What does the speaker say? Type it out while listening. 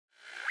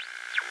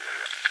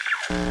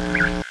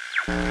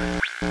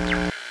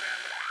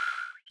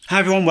Hi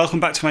everyone, welcome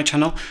back to my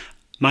channel.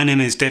 My name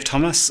is Dave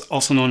Thomas,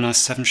 also known as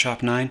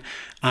fsharp,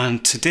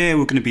 and today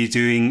we're going to be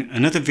doing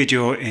another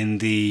video in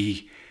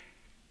the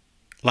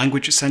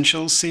Language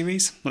Essentials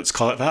series, let's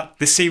call it that.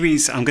 This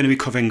series I'm going to be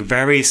covering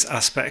various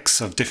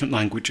aspects of different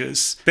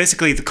languages,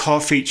 basically the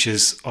core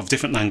features of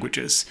different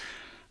languages.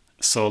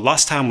 So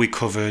last time we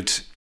covered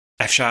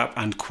F#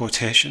 and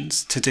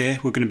quotations. Today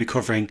we're going to be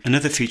covering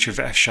another feature of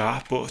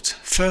F#, but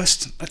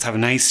first let's have a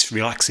nice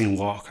relaxing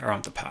walk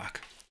around the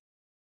park.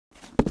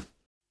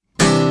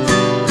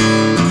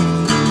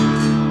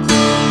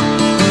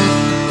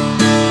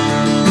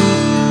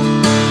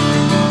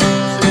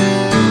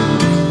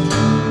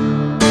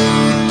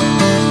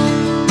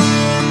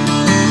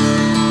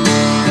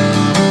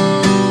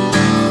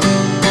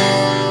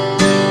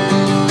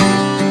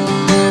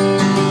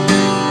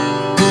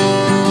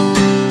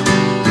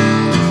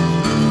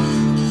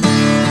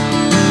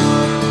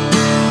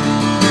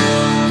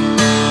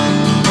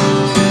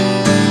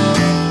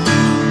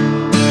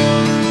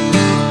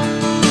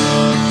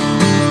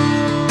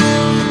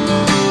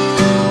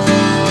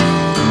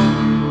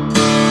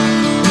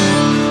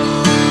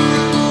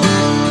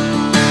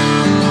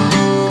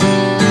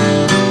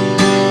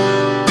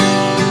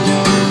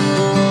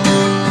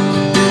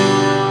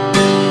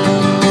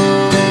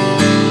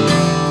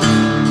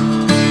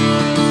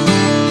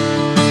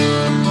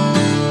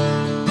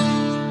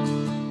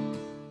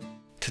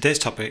 Today's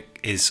topic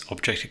is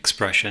object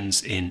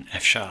expressions in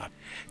F#.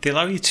 They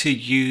allow you to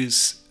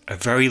use a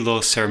very low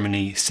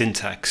ceremony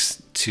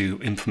syntax to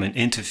implement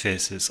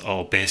interfaces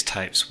or base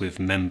types with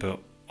member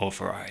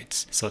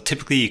overrides. So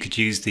typically you could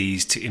use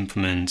these to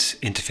implement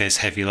interface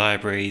heavy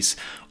libraries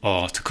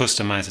or to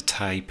customize a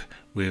type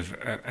with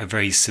a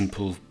very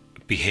simple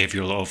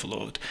behavioral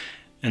overload.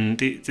 And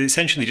they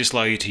essentially just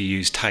allow you to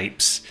use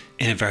types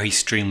in a very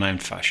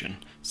streamlined fashion.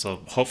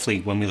 So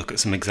hopefully when we look at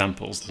some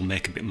examples, they'll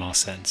make a bit more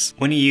sense.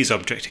 When you use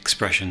object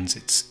expressions,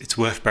 it's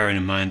worth bearing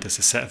in mind there's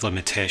a set of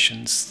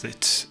limitations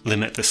that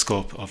limit the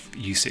scope of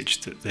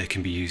usage that they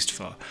can be used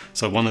for.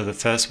 So one of the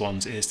first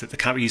ones is that they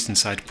can't be used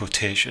inside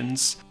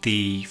quotations.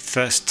 The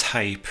first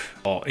type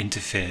or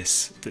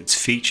interface that's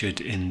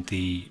featured in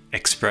the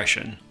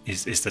expression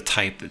is the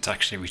type that's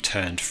actually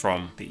returned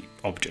from the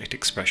object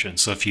expression.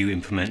 So if you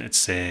implemented,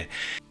 say,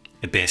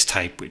 a base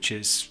type which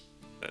is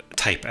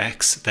type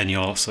X, then you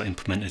also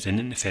implemented an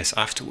interface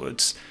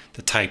afterwards,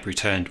 the type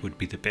returned would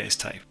be the base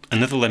type.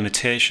 Another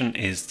limitation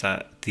is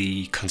that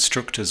the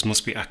constructors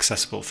must be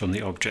accessible from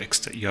the objects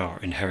that you're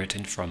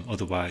inheriting from,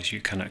 otherwise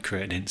you cannot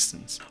create an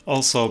instance.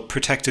 Also,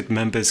 protected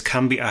members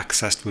can be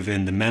accessed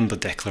within the member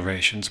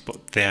declarations,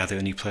 but they are the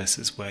only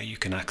places where you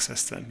can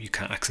access them. You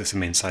can't access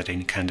them inside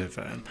any kind of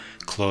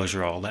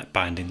closure or let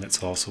binding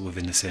that's also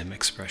within the same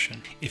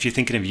expression. If you're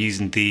thinking of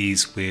using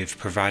these with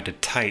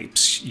provided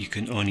types, you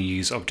can only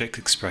use object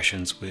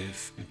expressions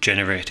with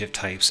generative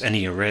types.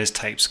 Any arrays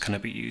types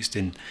cannot be used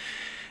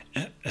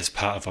as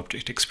part of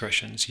object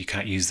expressions. You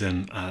can't use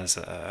them as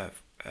a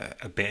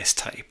base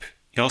type.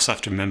 You also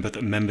have to remember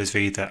that members are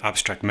either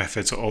abstract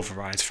methods or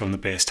overrides from the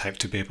base type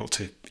to be able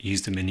to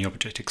use them in the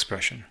object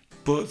expression.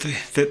 But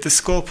the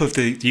scope of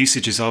the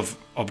usages of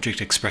object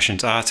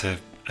expressions are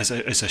as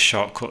a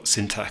shortcut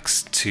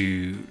syntax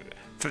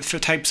for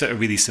types that are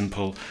really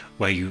simple,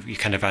 where you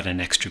kind of add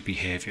an extra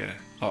behavior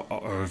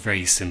or a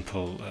very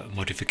simple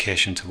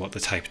modification to what the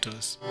type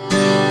does.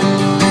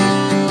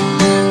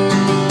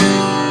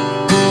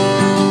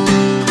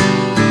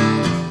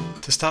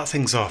 To start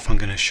things off, I'm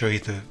going to show you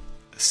the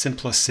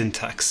simplest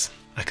syntax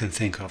I can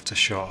think of to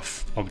show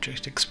off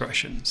object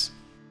expressions.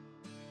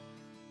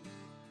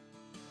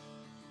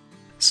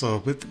 So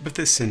with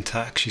this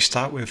syntax, you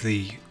start with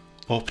the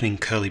opening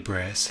curly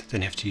brace,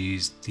 then you have to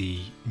use the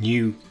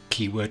new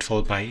keyword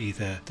followed by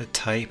either the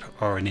type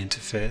or an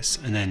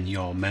interface, and then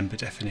your member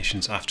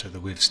definitions after the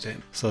with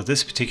statement. So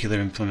this particular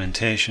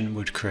implementation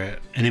would create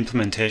an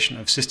implementation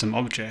of system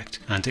object,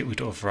 and it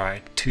would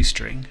override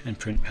toString and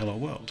print hello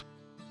world.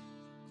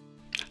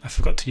 I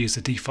forgot to use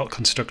the default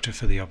constructor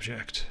for the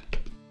object.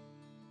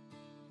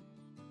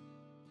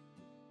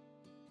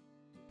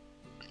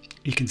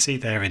 You can see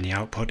there in the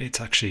output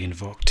it's actually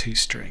invoked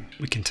toString.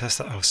 We can test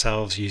that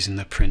ourselves using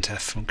the printf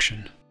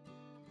function.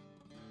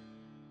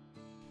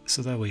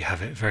 So there we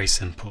have it, very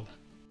simple.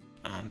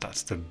 And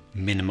that's the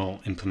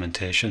minimal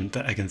implementation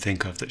that I can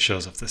think of that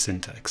shows off the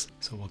syntax.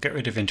 So we'll get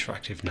rid of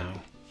interactive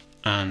now,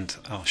 and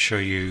I'll show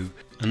you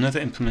another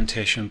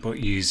implementation but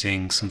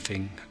using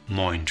something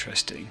more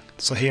interesting.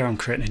 So here I'm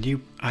creating a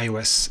new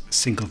iOS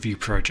single view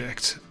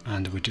project,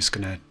 and we're just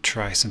going to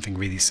try something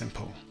really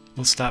simple.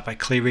 We'll start by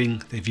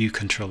clearing the view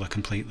controller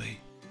completely,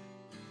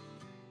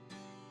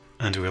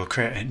 and we'll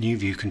create a new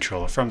view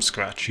controller from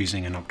scratch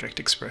using an object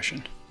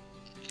expression.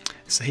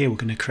 So here we're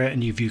going to create a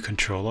new view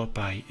controller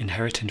by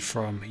inheriting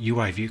from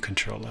UI view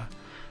controller,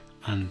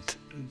 and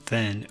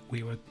then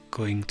we were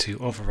going to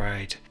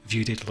override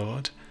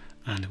viewDidLoad,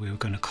 and we were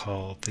going to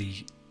call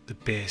the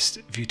base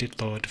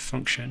viewDidLoad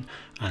function,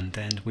 and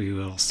then we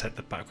will set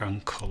the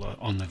background color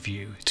on the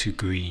view to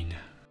green.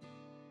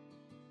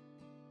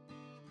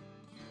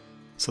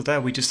 So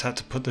there we just had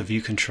to put the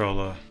view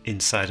controller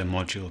inside a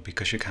module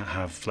because you can't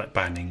have let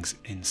bindings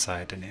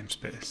inside a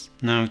namespace.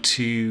 Now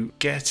to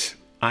get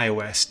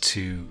iOS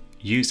to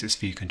use this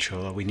view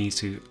controller, we need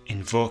to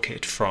invoke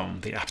it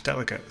from the app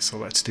delegate. So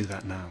let's do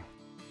that now.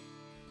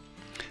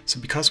 So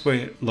because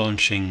we're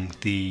launching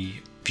the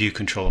view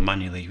controller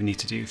manually, we need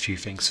to do a few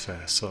things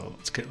first. So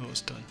let's get those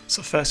done.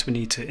 So first we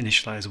need to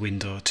initialize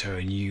window to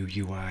a new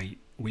UI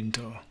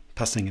window,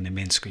 passing in the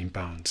main screen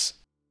bounds.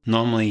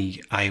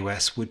 Normally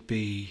iOS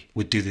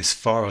would do this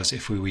for us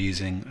if we were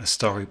using a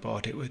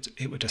storyboard.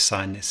 It would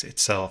assign this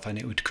itself and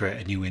it would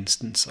create a new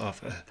instance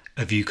of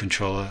a view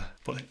controller,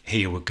 but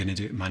here we're going to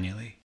do it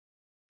manually.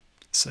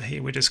 So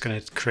here we're just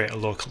going to create a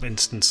local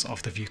instance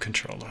of the view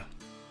controller.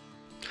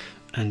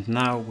 And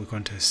now we're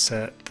going to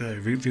set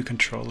the root view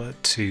controller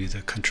to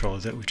the controller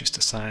that we just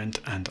assigned,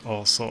 and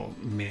also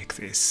make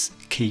this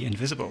key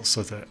invisible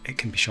so that it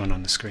can be shown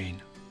on the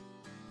screen.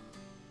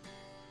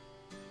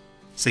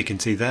 So you can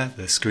see there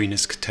the screen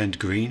is turned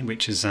green,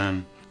 which is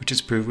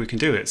proof we can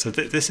do it. So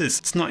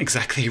it's not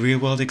exactly a real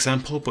world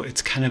example, but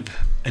it's kind of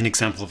an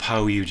example of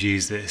how you'd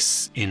use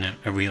this in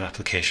a real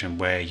application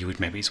where you would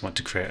maybe just want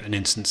to create an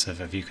instance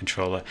of a view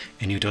controller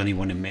and you'd only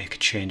want to make a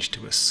change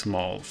to a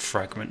small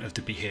fragment of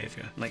the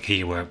behavior. Like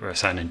here where we're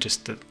assigning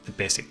just the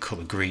basic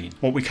color green.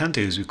 What we can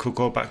do is we could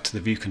go back to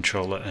the view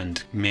controller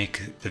and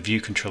make the view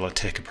controller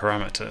take a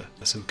parameter.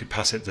 So we could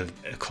pass it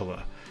a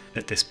color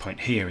at this point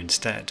here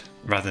instead.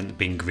 Rather than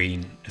being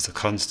green as a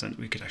constant,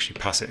 we could actually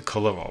pass it a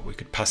color, or we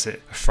could pass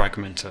it a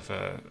fragment of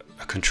a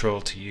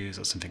control to use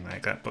or something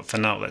like that. But for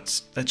now,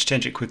 let's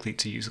change it quickly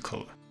to use a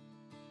color.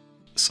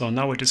 So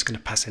now we're just going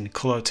to pass in a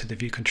color to the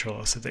view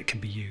controller so that it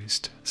can be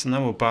used. So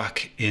now we're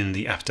back in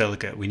the app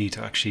delegate. We need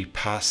to actually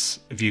pass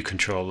a view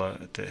controller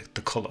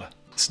the color.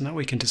 So now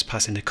we can just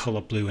pass in the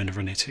color blue and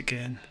run it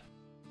again.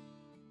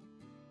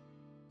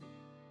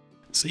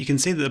 So you can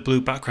see that the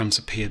blue background's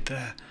appeared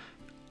there.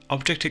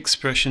 Object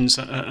expressions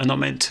are not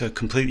meant to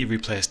completely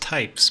replace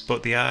types,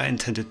 but they are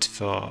intended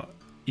for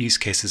use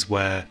cases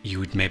where you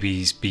would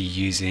maybe be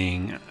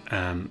using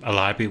a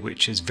library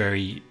which is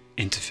very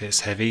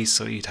interface heavy,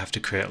 so you'd have to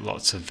create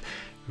lots of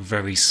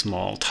very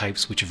small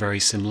types which are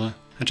very similar.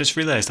 I just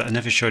realized that I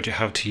never showed you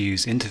how to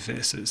use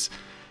interfaces.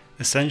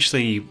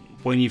 Essentially,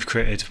 when you've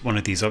created one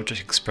of these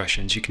object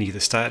expressions, you can either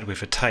start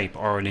with a type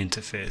or an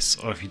interface,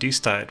 or if you do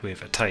start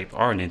with a type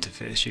or an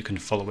interface, you can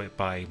follow it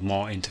by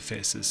more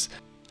interfaces.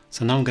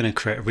 So now I'm going to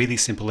create a really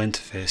simple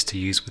interface to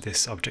use with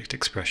this object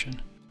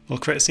expression. We'll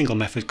create a single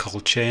method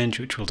called change,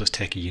 which will just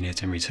take a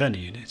unit and return a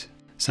unit.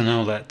 So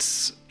now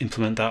let's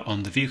implement that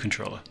on the view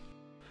controller.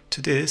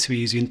 To do this, we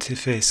use the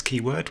interface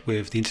keyword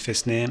with the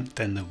interface name,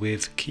 then the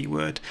with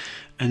keyword,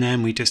 and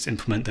then we just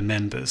implement the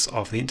members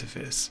of the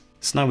interface.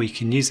 So now we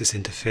can use this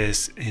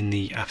interface in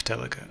the app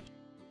delegate.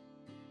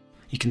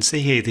 You can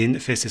see here the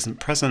interface isn't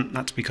present.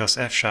 That's because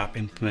fsharp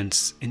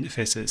implements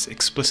interfaces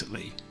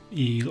explicitly.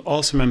 You'll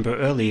also remember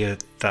earlier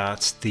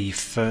that the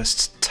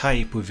first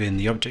type within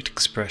the object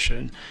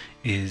expression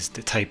is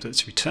the type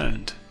that's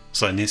returned.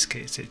 So in this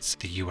case, it's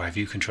the UI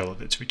view controller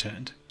that's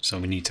returned. So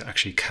we need to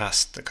actually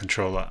cast the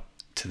controller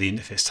to the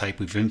interface type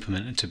we've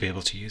implemented to be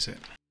able to use it.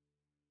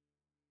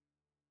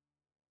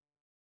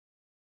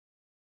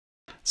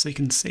 So you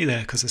can see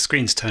there, because the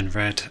screen's turned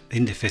red, the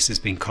interface has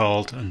been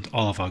called and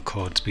all of our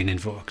code's been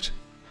invoked.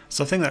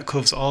 So I think that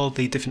covers all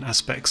the different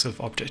aspects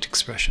of object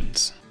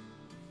expressions.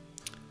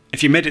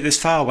 If you made it this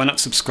far, why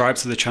not subscribe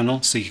to the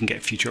channel so you can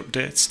get future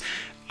updates.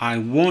 I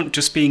won't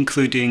just be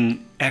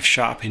including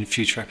fsharp in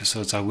future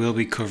episodes, I will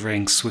be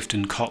covering Swift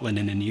and Kotlin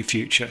in the near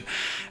future,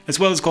 as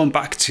well as going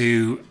back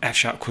to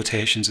fsharp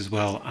quotations as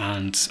well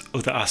and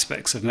other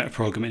aspects of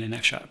metaprogramming in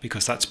fsharp,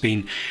 because that's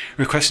been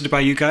requested by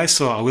you guys,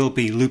 so I will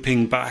be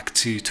looping back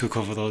to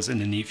cover those in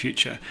the near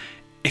future.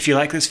 If you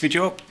like this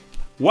video,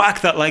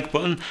 whack that like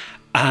button,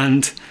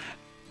 and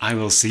I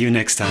will see you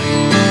next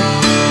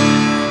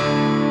time.